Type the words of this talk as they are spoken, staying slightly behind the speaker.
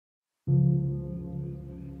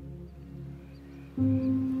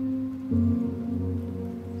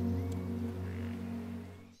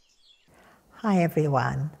Hi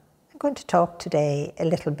everyone. I'm going to talk today a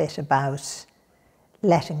little bit about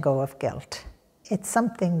letting go of guilt. It's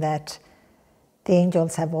something that the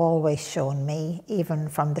angels have always shown me, even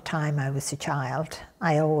from the time I was a child.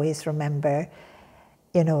 I always remember,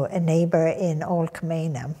 a neighbour in Old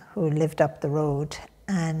Kilmainham who lived up the road,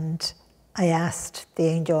 and I asked the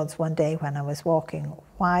angels one day when I was walking,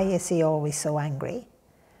 why is he always so angry?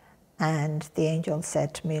 And the angel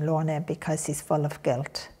said to me, Lorna, because he's full of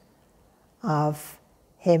guilt of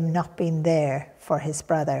him not being there for his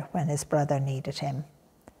brother when his brother needed him.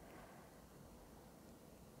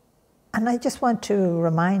 And I just want to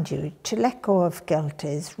remind you, to let go of guilt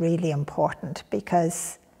is really important,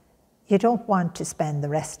 because you don't want to spend the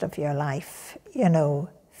rest of your life,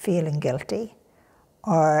 feeling guilty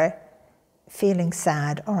or feeling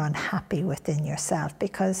sad or unhappy within yourself,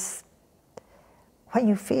 because when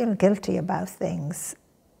you feel guilty about things,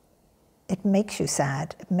 it makes you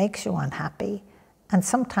sad, it makes you unhappy, and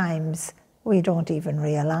sometimes we don't even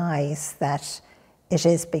realize that it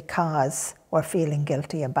is because we're feeling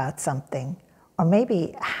guilty about something, or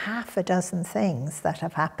maybe half a dozen things that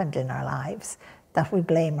have happened in our lives that we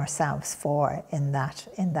blame ourselves for in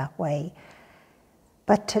that way.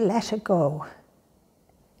 But to let it go,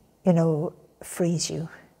 frees you.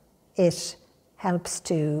 It helps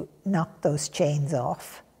to knock those chains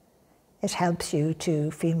off. It helps you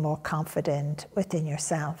to feel more confident within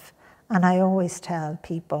yourself. And I always tell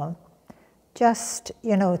people, just,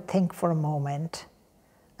 think for a moment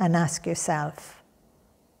and ask yourself,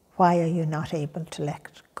 why are you not able to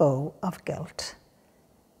let go of guilt?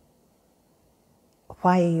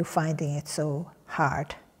 Why are you finding it so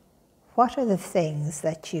hard? What are the things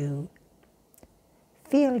that you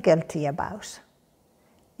feel guilty about?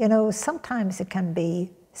 Sometimes it can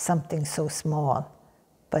be something so small,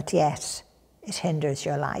 but yet it hinders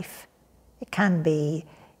your life. It can be,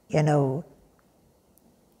 you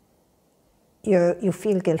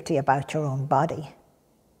feel guilty about your own body.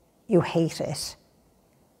 You hate it,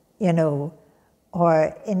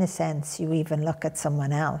 or in a sense, you even look at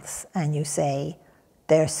someone else and you say,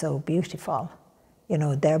 they're so beautiful,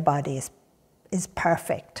 their body is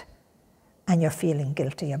perfect, and you're feeling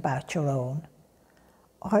guilty about your own.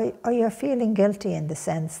 Or you're feeling guilty in the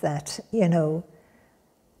sense that,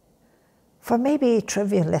 for maybe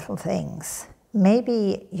trivial little things,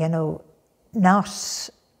 maybe, not,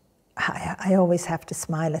 I always have to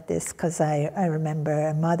smile at this, because I remember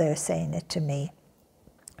a mother saying it to me,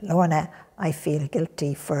 Lorna, I feel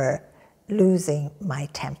guilty for losing my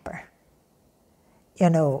temper,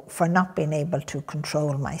 for not being able to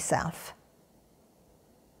control myself.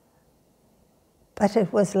 But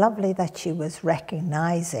it was lovely that she was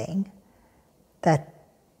recognizing that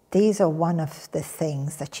these are one of the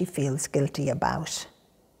things that she feels guilty about.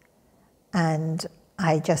 And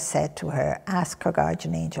I just said to her, ask her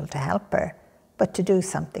guardian angel to help her, but to do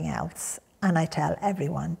something else. And I tell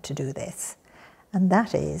everyone to do this. And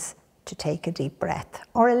that is to take a deep breath,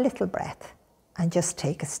 or a little breath, and just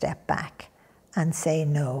take a step back and say,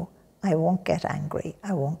 no, I won't get angry,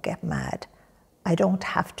 I won't get mad. I don't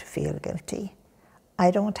have to feel guilty.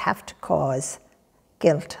 I don't have to cause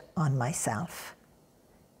guilt on myself.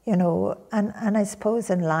 And I suppose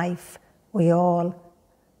in life, we all,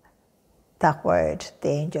 that word the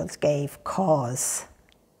angels gave, cause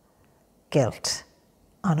guilt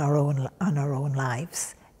on our own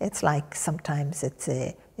lives. It's like sometimes it's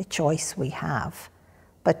a choice we have,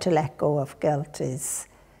 but to let go of guilt it's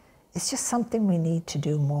just something we need to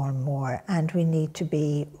do more and more, and we need to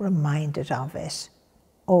be reminded of it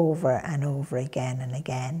over and over again and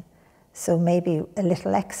again. So maybe a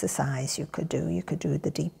little exercise you could do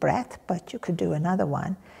the deep breath, but you could do another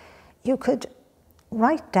one. You could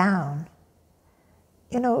write down,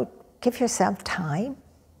 give yourself time,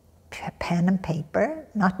 pen and paper,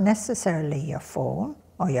 not necessarily your phone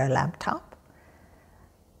or your laptop,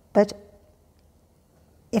 but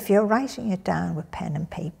if you're writing it down with pen and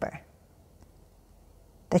paper,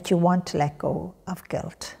 that you want to let go of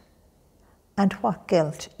guilt, and what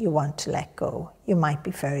guilt you want to let go, you might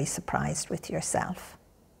be very surprised with yourself.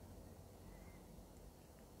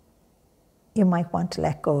 You might want to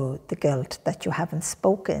let go the guilt that you haven't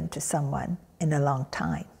spoken to someone in a long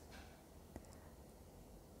time.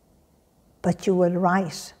 But you will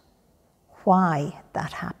write why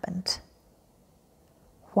that happened,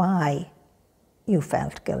 why you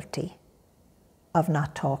felt guilty of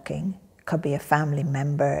not talking. It could be a family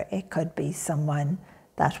member, it could be someone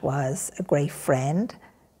that was a great friend,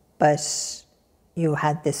 but you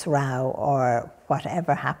had this row or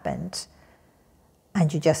whatever happened,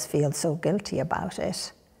 and you just feel so guilty about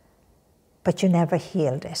it, but you never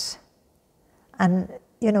healed it. And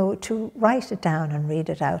you know, to write it down and read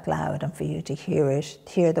it out loud and for you to hear it,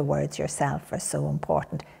 hear the words yourself are so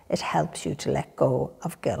important. It helps you to let go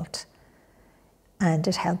of guilt. And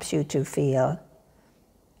it helps you to feel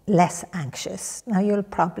less anxious. Now, you'll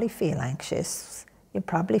probably feel anxious. You'll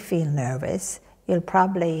probably feel nervous. You'll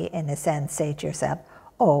probably, in a sense, say to yourself,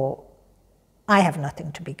 oh, I have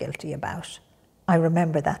nothing to be guilty about. I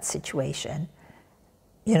remember that situation.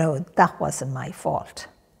 You know, that wasn't my fault.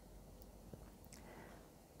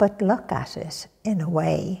 But look at it in a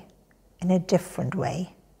way, in a different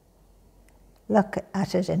way. Look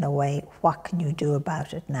at it in a way, what can you do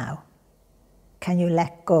about it now? Can you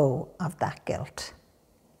let go of that guilt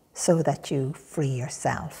so that you free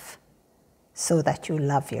yourself, so that you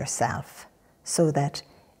love yourself, so that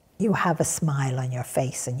you have a smile on your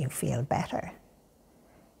face and you feel better?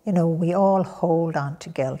 You know, we all hold on to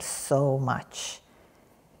guilt so much,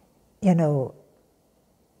 you know,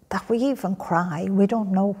 that we even cry. We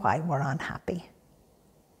don't know why we're unhappy.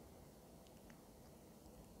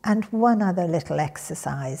 And one other little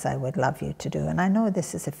exercise I would love you to do, and I know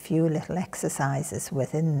this is a few little exercises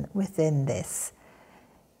within this,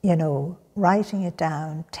 you know, writing it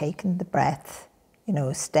down, taking the breath, you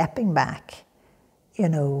know, stepping back, you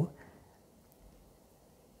know.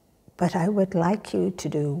 But I would like you to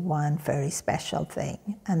do one very special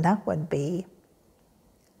thing, and that would be,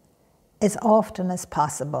 as often as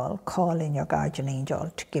possible, call in your guardian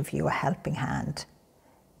angel to give you a helping hand,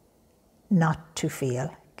 not to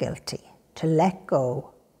feel guilty, to let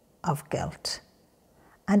go of guilt.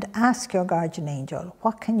 And ask your guardian angel,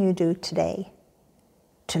 what can you do today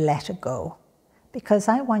to let it go? Because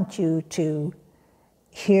I want you to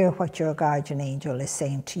hear what your guardian angel is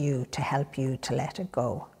saying to you to help you to let it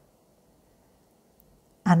go.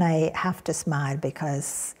 And I have to smile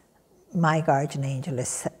because my guardian angel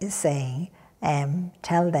is saying,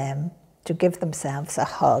 tell them to give themselves a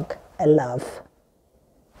hug, a love,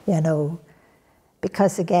 you know,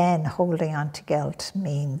 because again, holding on to guilt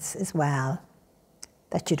means as well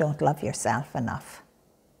that you don't love yourself enough.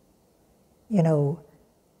 You know,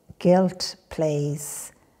 guilt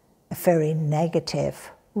plays a very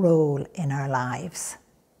negative role in our lives,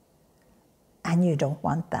 and you don't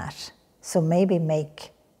want that. So maybe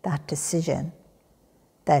make that decision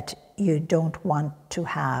that you don't want to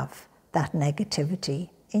have that negativity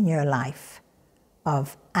in your life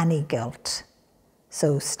of any guilt.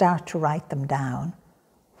 So start to write them down,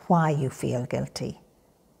 why you feel guilty,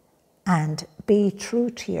 and be true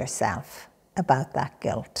to yourself about that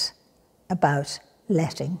guilt, about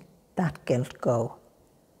letting that guilt go.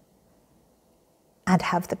 And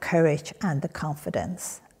have the courage and the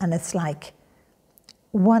confidence. And it's like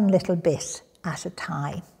one little bit at a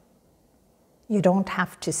time. You don't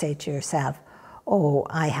have to say to yourself, oh,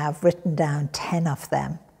 I have written down 10 of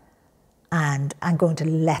them and I'm going to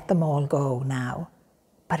let them all go now.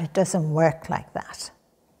 But it doesn't work like that.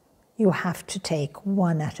 You have to take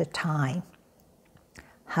one at a time.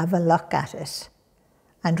 Have a look at it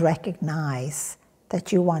and recognize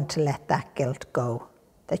that you want to let that guilt go,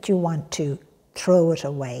 that you want to throw it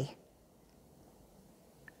away.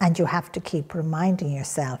 And you have to keep reminding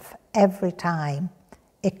yourself every time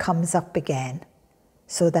it comes up again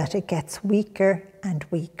so that it gets weaker and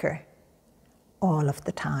weaker all of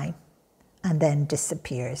the time and then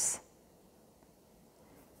disappears.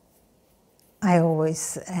 I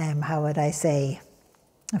always, how would I say,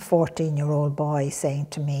 a 14-year-old boy saying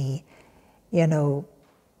to me, you know,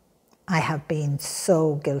 I have been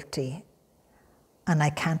so guilty and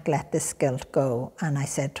I can't let this guilt go. And I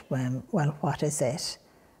said to him, well, what is it?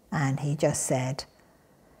 And he just said,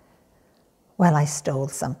 well, I stole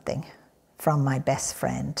something from my best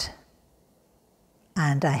friend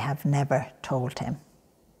and I have never told him.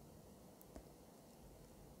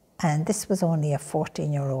 And this was only a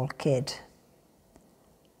 14-year-old kid.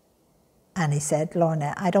 And he said,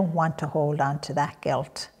 Lorna, I don't want to hold on to that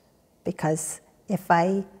guilt, because if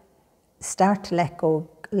I start to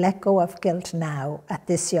let go of guilt now at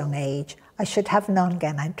this young age, I should have none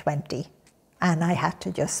again at 20. And I had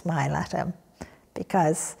to just smile at him,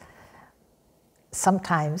 because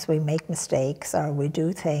sometimes we make mistakes or we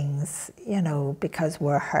do things, you know, because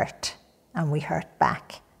we're hurt and we hurt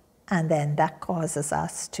back. And then that causes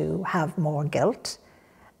us to have more guilt.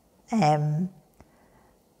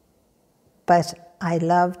 But I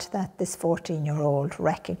loved that this 14-year-old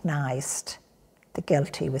recognized the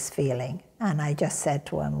guilt he was feeling. And I just said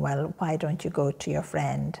to him, well, why don't you go to your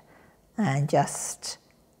friend and just,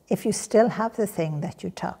 if you still have the thing that you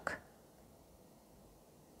took,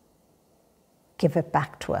 give it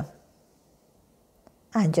back to him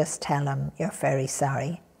and just tell him you're very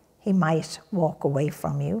sorry. He might walk away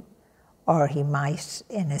from you, or he might,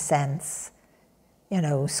 in a sense, you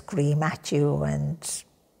know, scream at you and,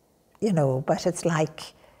 you know, but it's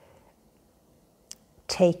like,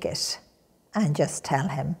 take it and just tell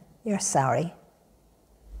him you're sorry.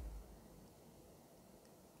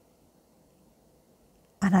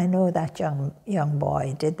 And I know that young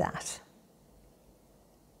boy did that,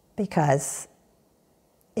 because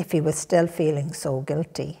if he was still feeling so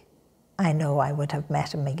guilty, I know I would have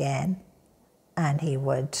met him again and he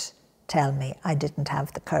would tell me I didn't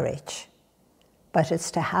have the courage. But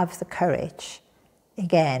it's to have the courage,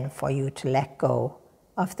 again, for you to let go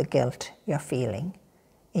of the guilt you're feeling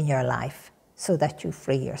in your life so that you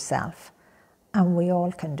free yourself. And we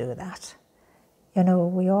all can do that. You know,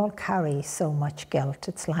 we all carry so much guilt.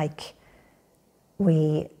 It's like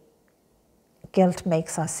guilt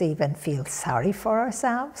makes us even feel sorry for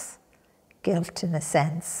ourselves. Guilt, in a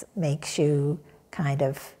sense, makes you kind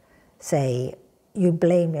of say, you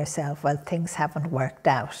blame yourself, well, things haven't worked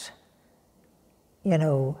out, you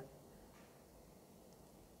know,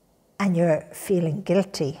 and you're feeling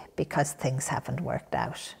guilty because things haven't worked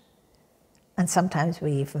out. And sometimes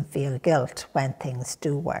we even feel guilt when things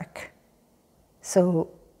do work. So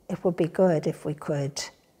it would be good if we could,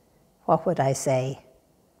 what would I say,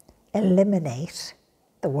 eliminate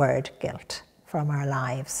the word guilt from our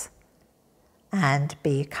lives and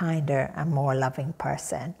be a kinder and more loving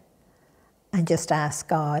person, and just ask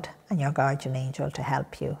God and your guardian angel to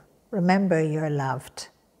help you. Remember, you're loved.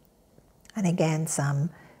 And again, some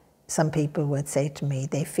people would say to me,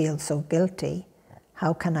 they feel so guilty.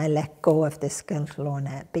 How can I let go of this guilt,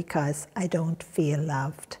 Lorna? Because I don't feel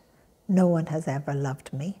loved. No one has ever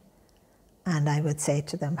loved me. And I would say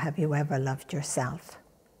to them, have you ever loved yourself?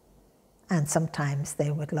 And sometimes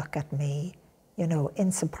they would look at me, you know,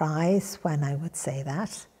 in surprise when I would say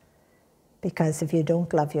that. Because if you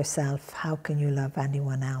don't love yourself, how can you love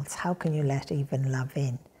anyone else? How can you let even love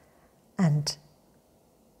in? And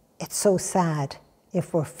it's so sad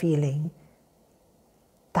if we're feeling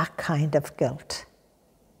that kind of guilt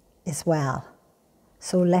as well.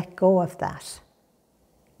 So let go of that.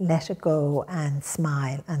 Let it go and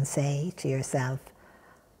smile and say to yourself,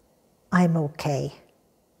 I'm okay.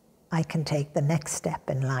 I can take the next step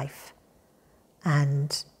in life.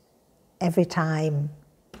 And every time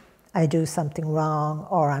I do something wrong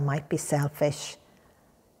or I might be selfish,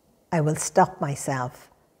 I will stop myself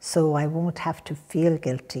so I won't have to feel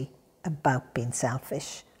guilty about being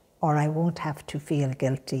selfish, or I won't have to feel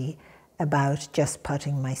guilty about just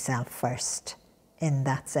putting myself first in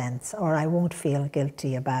that sense, or I won't feel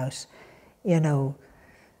guilty about, you know,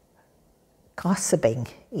 gossiping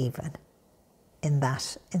even in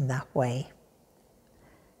that way.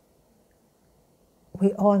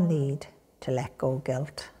 We all need to let go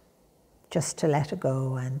guilt, just to let it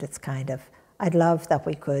go. And it's kind of, I'd love that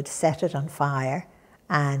we could set it on fire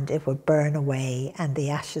and it would burn away, and the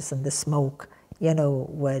ashes and the smoke, you know,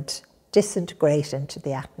 would disintegrate into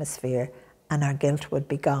the atmosphere, and our guilt would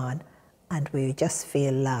be gone, and we would just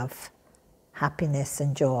feel love, happiness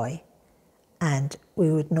and joy, and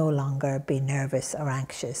we would no longer be nervous or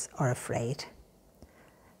anxious or afraid.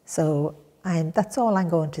 So that's all I'm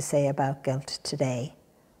going to say about guilt today.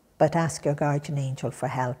 But ask your guardian angel for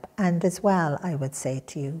help. And as well, I would say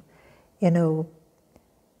to you, you know,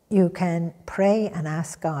 you can pray and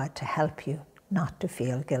ask God to help you not to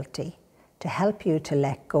feel guilty, to help you to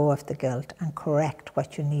let go of the guilt and correct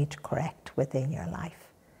what you need to correct within your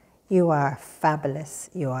life. You are fabulous,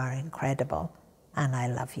 you are incredible, and I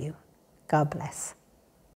love you. God bless.